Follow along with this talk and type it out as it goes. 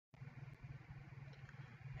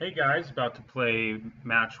Hey guys, about to play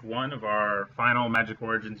match one of our final Magic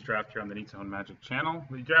Origins draft here on the Nitsuhon Magic channel.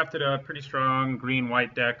 We drafted a pretty strong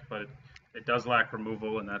green-white deck, but it does lack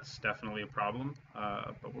removal, and that's definitely a problem.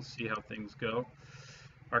 But we'll see how things go.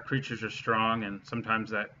 Our creatures are strong, and sometimes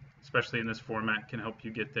that, especially in this format, can help you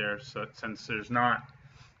get there. So since there's not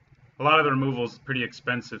a lot of the removal is pretty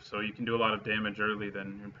expensive, so you can do a lot of damage early,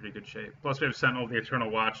 then you're in pretty good shape. Plus, we have Sentinel of the Eternal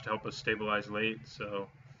Watch to help us stabilize late, so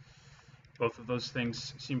both of those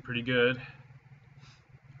things seem pretty good.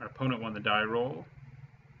 Our opponent won the die roll.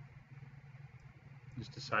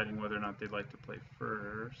 Just deciding whether or not they'd like to play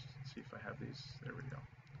first. Let's see if I have these. There we go.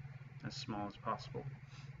 As small as possible.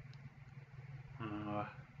 I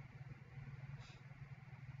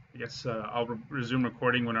guess I'll resume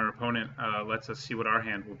recording when our opponent lets us see what our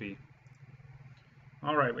hand will be.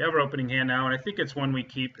 All right, we have our opening hand now, and I think it's one we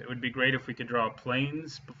keep. It would be great if we could draw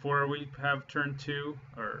planes before we have turn two,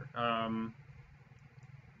 or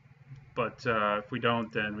but if we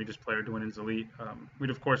don't, then we just play our Dwynen's Elite. We'd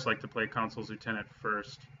of course like to play Consul's Lieutenant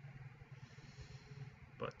first,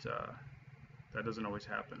 but that doesn't always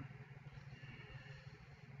happen.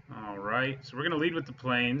 All right, so we're going to lead with the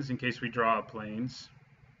planes in case we draw planes.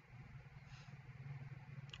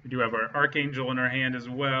 We do have our Archangel in our hand as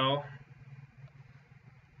well.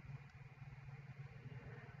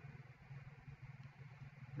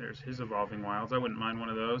 There's his Evolving Wilds. I wouldn't mind one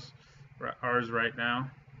of those. We're at ours right now.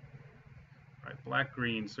 All right,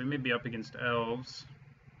 black-green, so we may be up against elves.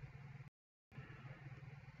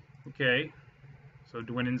 Okay, so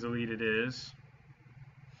Dwynen's Elite it is.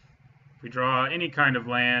 If we draw any kind of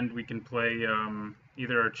land, we can play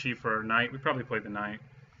either our Chief or our Knight. We probably play the Knight.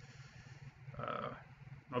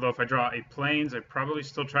 Although if I draw a planes, I'd probably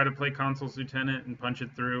still try to play Consul's Lieutenant and punch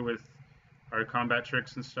it through with our combat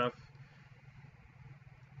tricks and stuff.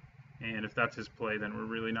 And if that's his play, then we're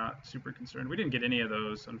really not super concerned. We didn't get any of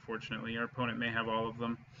those, unfortunately. Our opponent may have all of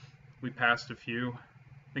them. We passed a few.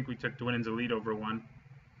 I think we took Dwynen's Elite over one.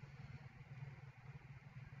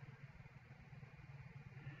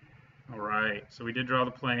 All right, so we did draw the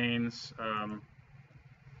planes.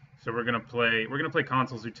 So we're gonna play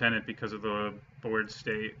Consul's Lieutenant because of the board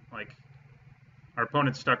state. Like, our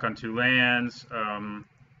opponent's stuck on 2 lands.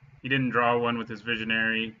 He didn't draw one with his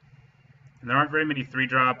Visionary. And there aren't very many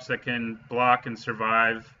 3-drops that can block and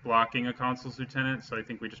survive blocking a Consul's Lieutenant, so I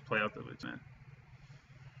think we just play out the Lieutenant.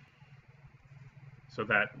 So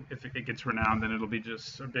that if it gets renowned, then it'll be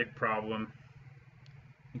just a big problem.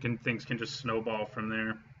 Things can just snowball from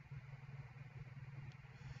there.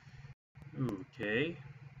 Okay.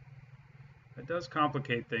 That does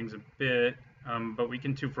complicate things a bit, but we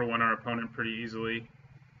can 2-for-1 our opponent pretty easily.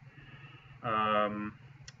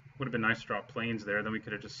 Would have been nice to draw planes there, then we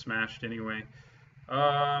could have just smashed anyway. So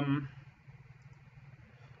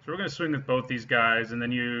we're going to swing with both these guys and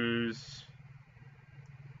then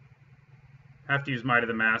have to use Might of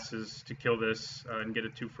the Masses to kill this and get a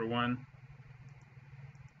 2-for-1.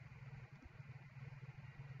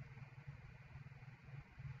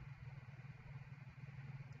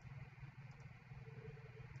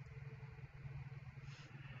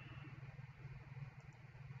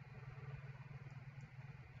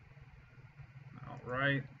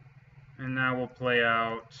 Right, and now we'll play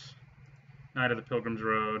out Knight of the Pilgrim's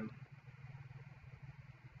Road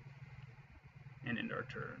and end our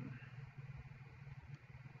turn.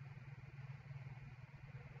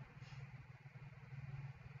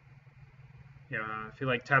 Yeah, I feel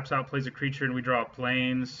like taps out, plays a creature, and we draw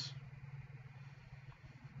planes.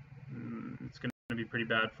 It's going to be pretty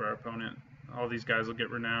bad for our opponent. All these guys will get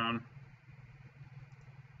renowned.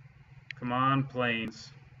 Come on, planes.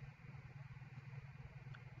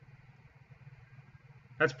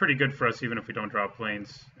 That's pretty good for us, even if we don't draw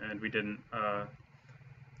planes, and we didn't,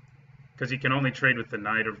 because he can only trade with the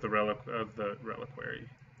Knight of the Reliquary.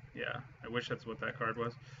 Yeah, I wish that's what that card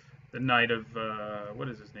was. The Knight of what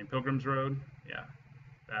is his name? Pilgrim's Road. Yeah,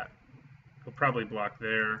 that. He'll probably block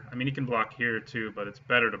there. I mean, he can block here too, but it's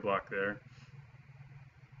better to block there.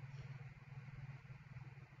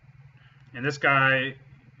 And this guy,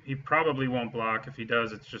 he probably won't block. If he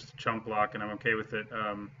does, it's just a chump block, and I'm okay with it.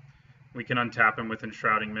 We can untap him with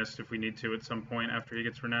Enshrouding Mist if we need to at some point after he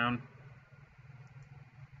gets renowned.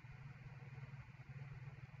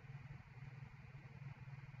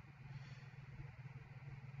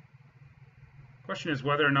 Question is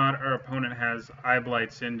whether or not our opponent has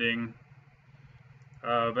Eyeblight's Ending,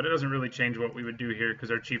 but it doesn't really change what we would do here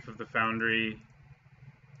because our Chief of the Foundry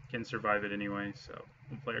can survive it anyway, so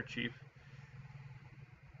we'll play our Chief.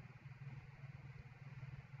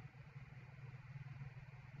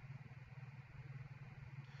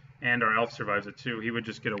 And our elf survives it too. He would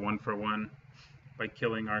just get a 1-for-1. by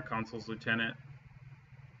killing our Consul's Lieutenant.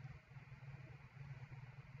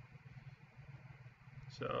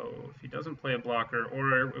 So if he doesn't play a blocker,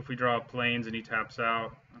 or if we draw planes and he taps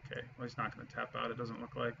out, okay, well, he's not going to tap out, it doesn't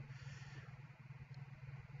look like.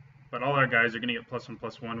 But all our guys are going to get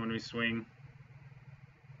 +1/+1 when we swing.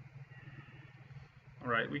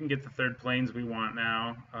 All right, we can get the third planes we want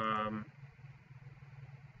now.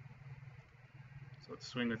 So let's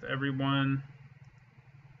swing with everyone.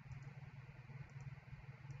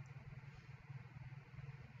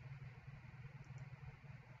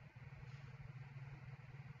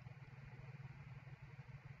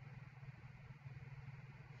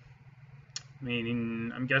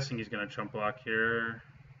 Meaning, I'm guessing he's going to chump block here,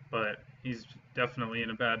 but he's definitely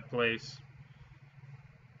in a bad place.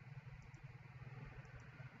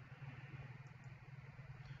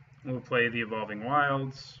 We'll play the Evolving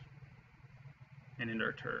Wilds and end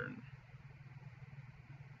our turn.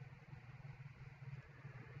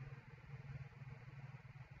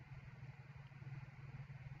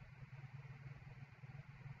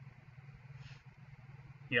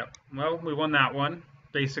 Yep, well, we won that one.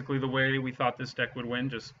 Basically the way we thought this deck would win,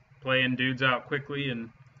 just playing dudes out quickly and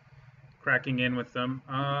cracking in with them.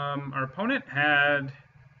 Our opponent had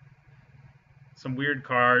some weird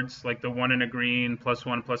cards, like the 1 and a green,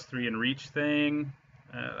 +1/+3 and reach thing.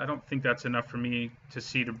 I don't think that's enough for me to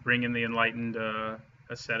see to bring in the Enlightened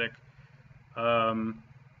Ascetic.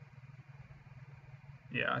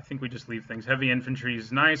 Yeah, I think we just leave things. Heavy infantry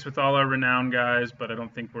is nice with all our renowned guys, but I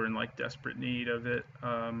don't think we're in like desperate need of it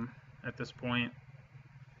at this point.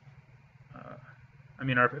 I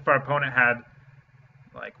mean, if our opponent had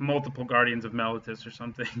like multiple Guardians of Meletis or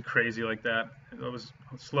something crazy like that, that was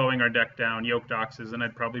slowing our deck down, Yoked Oxes, then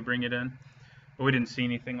I'd probably bring it in. But we didn't see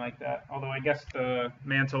anything like that. Although I guess the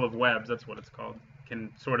Mantle of Webs, that's what it's called,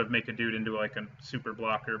 can sort of make a dude into like a super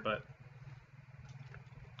blocker, but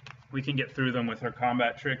we can get through them with our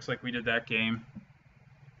combat tricks like we did that game.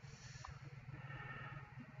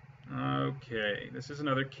 Okay, this is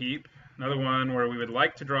another keep. Another one where we would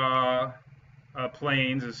like to draw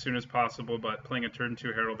planes as soon as possible, but playing a turn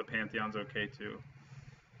 2 Herald the Pantheon's okay too.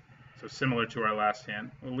 So similar to our last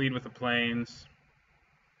hand. We'll lead with the planes.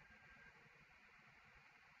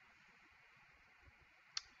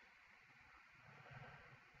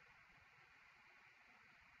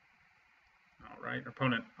 All right, our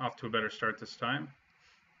opponent off to a better start this time.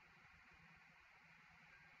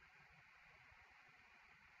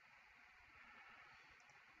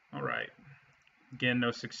 All right. Again,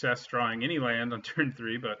 no success drawing any land on turn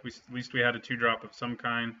 3, but at least we had a 2-drop of some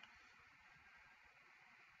kind.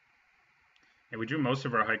 And we drew most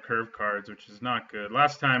of our high curve cards, which is not good.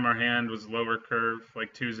 Last time our hand was lower curve,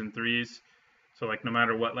 like 2s and 3s. So like no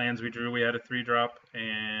matter what lands we drew, we had a 3-drop.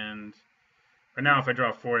 And right now if I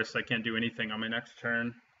draw a forest, I can't do anything on my next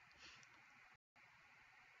turn,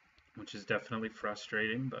 which is definitely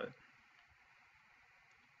frustrating, but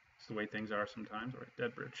it's the way things are sometimes. All right,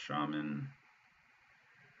 Deadbridge Shaman.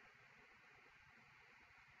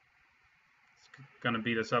 It's gonna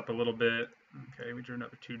beat us up a little bit. Okay, we drew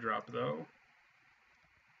another 2-drop though.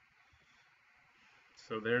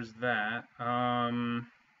 So there's that.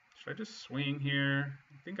 Should I just swing here?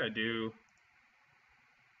 I think I do.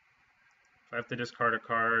 If I have to discard a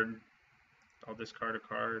card, I'll discard a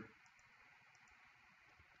card.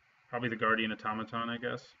 Probably the Guardian Automaton, I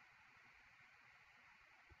guess.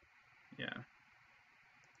 Yeah.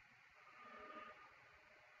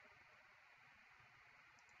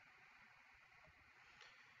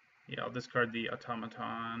 Yeah, I'll discard the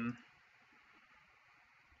Automaton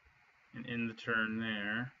and end the turn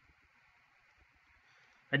there.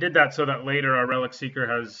 I did that so that later our Relic Seeker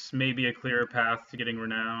has maybe a clearer path to getting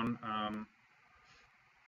Renown. I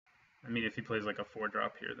mean, if he plays like a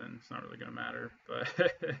 4-drop here, then it's not really going to matter.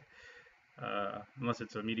 But unless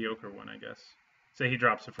it's a mediocre one, I guess. Say he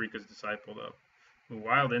drops Afrika's Disciple, though. Ooh,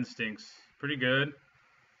 Wild Instincts, pretty good.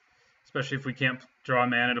 Especially if we can't draw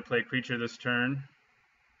mana to play a creature this turn.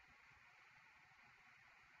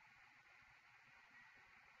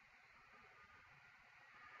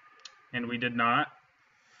 And we did not.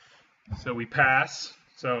 So we pass.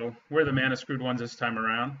 So we're the mana screwed ones this time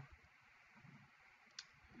around.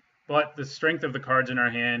 But the strength of the cards in our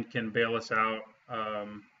hand can bail us out.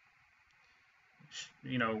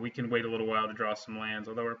 You know, we can wait a little while to draw some lands,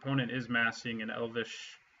 although our opponent is massing an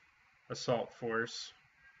Elvish Assault Force.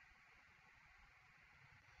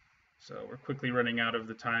 So we're quickly running out of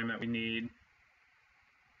the time that we need.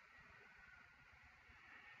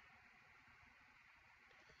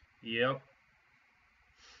 Yep.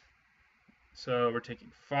 So we're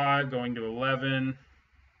taking 5, going to 11.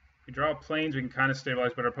 If we draw planes, we can kind of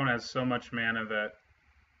stabilize, but our opponent has so much mana that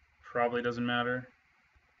probably doesn't matter.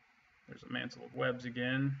 There's a Mantle of Webs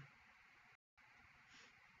again.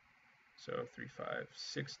 So 3, 5,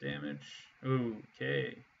 6 damage. Ooh,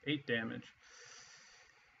 okay, 8 damage.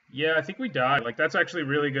 Yeah, I think we die. Like, that's actually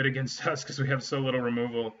really good against us because we have so little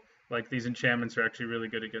removal. Like, these enchantments are actually really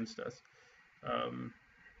good against us.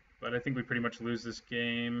 But I think we pretty much lose this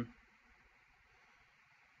game.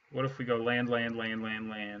 What if we go land, land, land, land,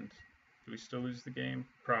 land? Do we still lose the game?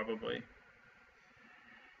 Probably.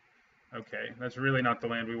 Okay, that's really not the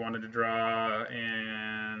land we wanted to draw,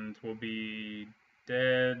 and we'll be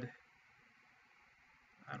dead.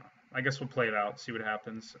 I don't know. I guess we'll play it out, see what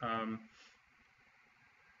happens. I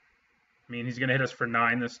mean, he's going to hit us for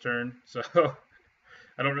 9 this turn, so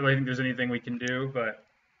I don't really think there's anything we can do, but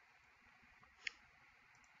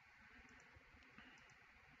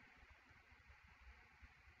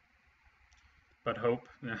hope.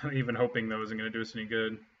 Even hoping, though, isn't going to do us any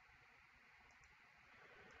good.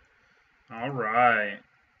 All right.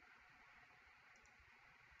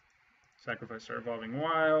 Sacrifice our Evolving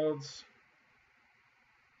Wilds.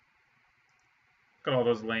 Look at all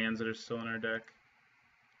those lands that are still in our deck.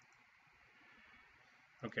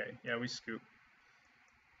 Okay, yeah, we scoop.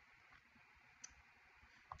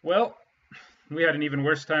 Well, we had an even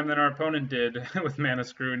worse time than our opponent did with Mana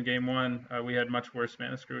Screw in Game 1. We had much worse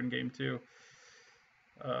Mana Screw in Game 2.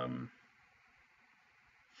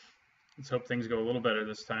 Let's hope things go a little better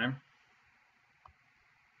this time.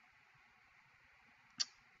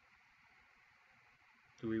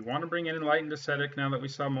 Do we want to bring in Enlightened Ascetic now that we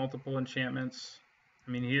saw multiple enchantments?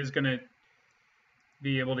 I mean, he is going to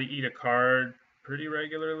be able to eat a card pretty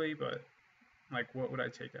regularly, but, like, what would I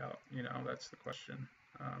take out? You know, that's the question.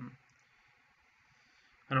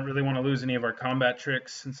 I don't really want to lose any of our combat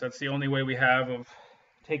tricks, since that's the only way we have of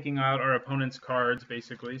taking out our opponent's cards,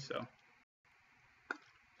 basically, so.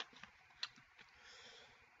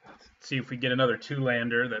 Let's see if we get another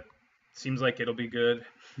 2-lander. That seems like it'll be good.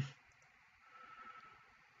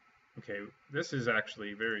 Okay, this is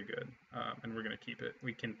actually very good, and we're going to keep it.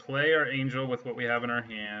 We can play our Angel with what we have in our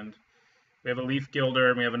hand. We have a Leaf Gilder,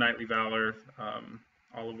 and we have a Knightly Valor,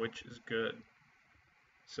 all of which is good.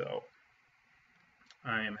 So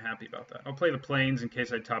I am happy about that. I'll play the Plains in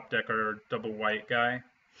case I top deck our double white guy.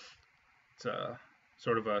 It's a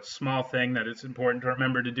sort of a small thing that it's important to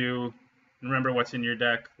remember to do. Remember what's in your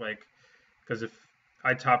deck, like, because if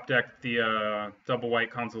I top decked the double white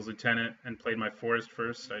Consul's Lieutenant and played my Forest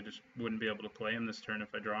first, I just wouldn't be able to play him this turn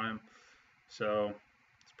if I draw him. So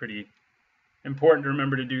it's pretty important to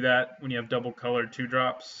remember to do that when you have double colored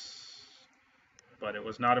 2-drops. But it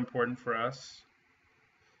was not important for us.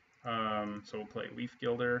 So we'll play Leaf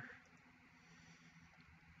Gilder.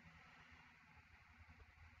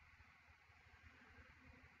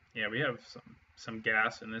 Yeah, we have some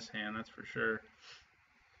gas in this hand, that's for sure.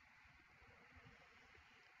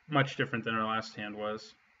 Much different than our last hand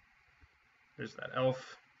was. There's that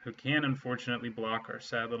elf who can unfortunately block our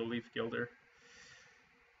sad little Leaf Gilder.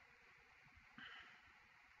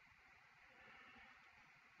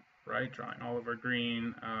 Right, drawing all of our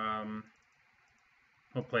green.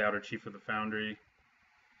 We'll play out our Chief of the Foundry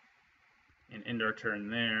and end our turn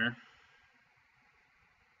there.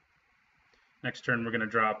 Next turn, we're going to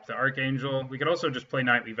drop the Archangel. We could also just play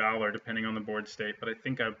Knightly Valor, depending on the board state, but I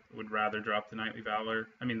think I would rather drop the Knightly Valor.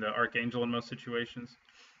 I mean, the Archangel in most situations.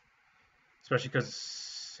 Especially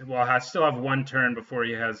because, well, I still have 1 turn before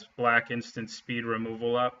he has black instant speed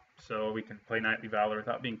removal up, so we can play Knightly Valor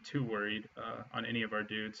without being too worried on any of our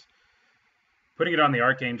dudes. Putting it on the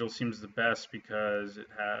Archangel seems the best because it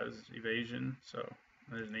has evasion, so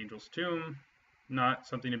there's an Angel's Tomb. Not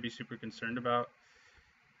something to be super concerned about.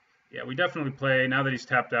 Yeah, we definitely play, now that he's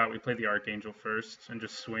tapped out, we play the Archangel first and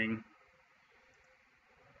just swing.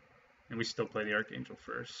 And we still play the Archangel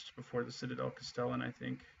first before the Citadel Castellan, I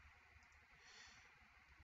think.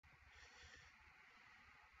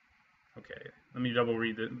 Okay, let me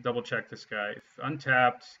double check this guy. If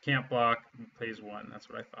untapped, can't block, plays 1. That's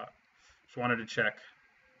what I thought. Just wanted to check.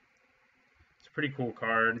 It's a pretty cool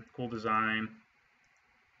card, cool design.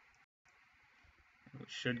 We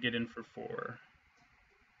should get in for 4.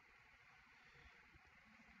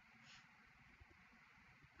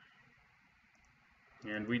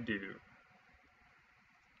 And we do.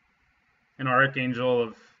 And our Archangel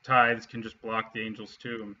of Tithes can just block the Angel's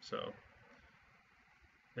Tomb, so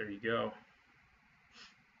there you go.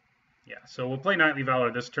 Yeah, so we'll play Knightly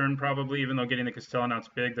Valor this turn probably, even though getting the Castellan out's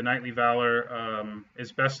big. The Knightly Valor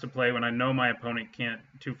is best to play when I know my opponent can't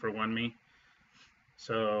 2-for-1 me.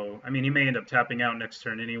 So, I mean, he may end up tapping out next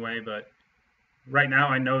turn anyway, but Right now,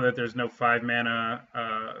 I know that there's no 5 mana,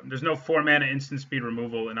 there's no 4 mana instant speed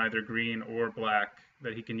removal in either green or black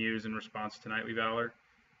that he can use in response to Knightly Valor,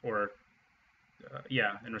 or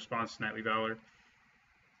yeah, in response to Knightly Valor.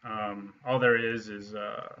 All there is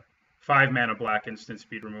 5 mana black instant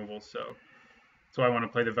speed removal, so that's why I want to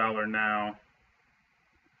play the Valor now.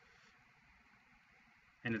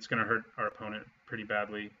 And it's going to hurt our opponent pretty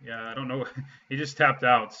badly. Yeah, I don't know. He just tapped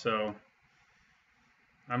out, so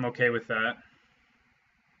I'm okay with that.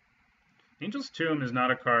 Angel's Tomb is not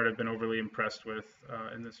a card I've been overly impressed with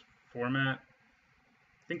in this format.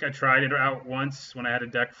 I think I tried it out once when I had a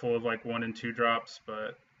deck full of like 1 and 2 drops,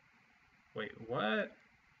 but wait, what?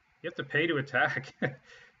 You have to pay to attack?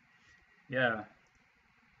 Yeah.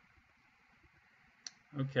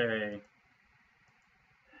 Okay.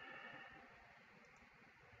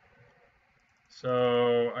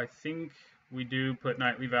 So I think we do put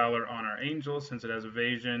Knightly Valor on our Angel since it has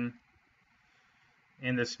evasion.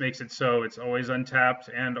 And this makes it so it's always untapped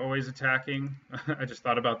and always attacking. I just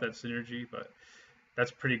thought about that synergy, but that's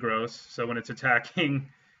pretty gross. So when it's attacking,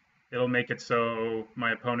 it'll make it so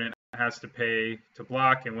my opponent has to pay to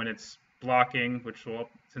block, and when it's blocking, which will,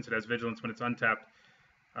 since it has vigilance, when it's untapped,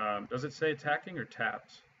 does it say attacking or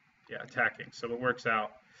tapped? Yeah, attacking. So it works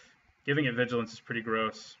out. Giving it vigilance is pretty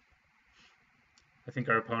gross. I think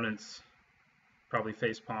our opponent's probably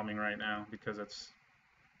face palming right now because it's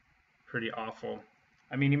pretty awful.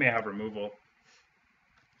 I mean, he may have removal,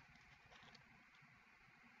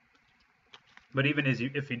 but even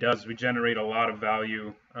if he does, we generate a lot of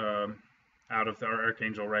value out of our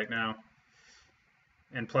Archangel right now,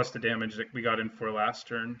 and plus the damage that we got in for last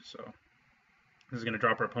turn. So this is going to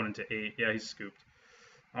drop our opponent to 8. Yeah, he's scooped.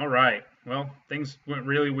 All right. Well, things went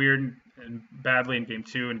really weird and badly in game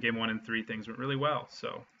 2, and game 1 and 3 things went really well.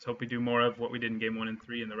 So let's hope we do more of what we did in game 1 and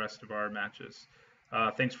 3 in the rest of our matches.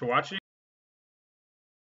 Thanks for watching.